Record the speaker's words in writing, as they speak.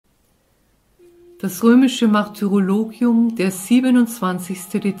Das römische Martyrologium, der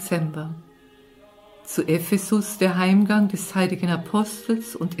 27. Dezember. Zu Ephesus der Heimgang des heiligen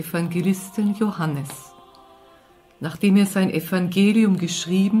Apostels und Evangelisten Johannes. Nachdem er sein Evangelium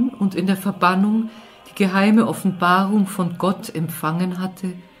geschrieben und in der Verbannung die geheime Offenbarung von Gott empfangen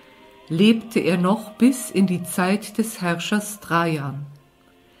hatte, lebte er noch bis in die Zeit des Herrschers Trajan.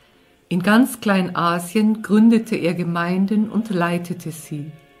 In ganz Kleinasien gründete er Gemeinden und leitete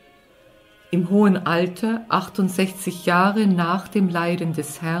sie. Im hohen Alter, 68 Jahre nach dem Leiden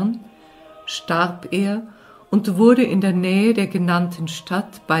des Herrn, starb er und wurde in der Nähe der genannten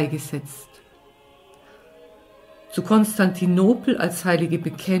Stadt beigesetzt. Zu Konstantinopel als heilige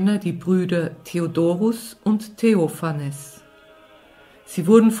Bekenner die Brüder Theodorus und Theophanes. Sie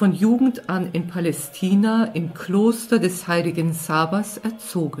wurden von Jugend an in Palästina im Kloster des heiligen Sabas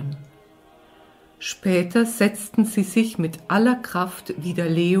erzogen. Später setzten sie sich mit aller Kraft wider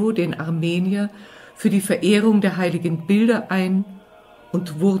Leo, den Armenier, für die Verehrung der heiligen Bilder ein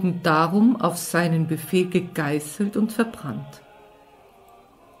und wurden darum auf seinen Befehl gegeißelt und verbrannt.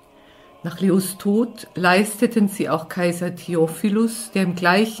 Nach Leos Tod leisteten sie auch Kaiser Theophilus, der im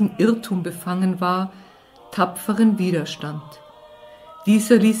gleichen Irrtum befangen war, tapferen Widerstand.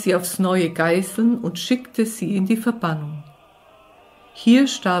 Dieser ließ sie aufs Neue geißeln und schickte sie in die Verbannung. Hier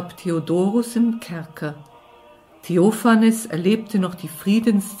starb Theodorus im Kerker. Theophanes erlebte noch die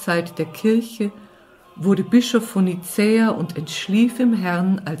Friedenszeit der Kirche, wurde Bischof von Nicäa und entschlief im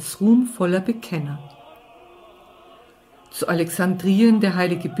Herrn als ruhmvoller Bekenner. Zu Alexandrien der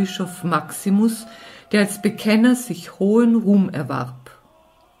heilige Bischof Maximus, der als Bekenner sich hohen Ruhm erwarb.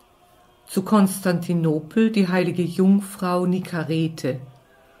 Zu Konstantinopel die heilige Jungfrau Nikarete.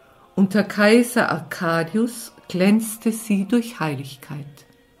 Unter Kaiser Arcadius glänzte sie durch Heiligkeit.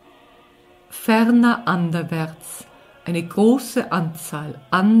 Ferner anderwärts eine große Anzahl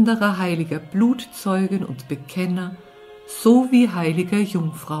anderer heiliger Blutzeugen und Bekenner sowie heiliger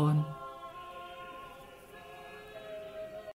Jungfrauen.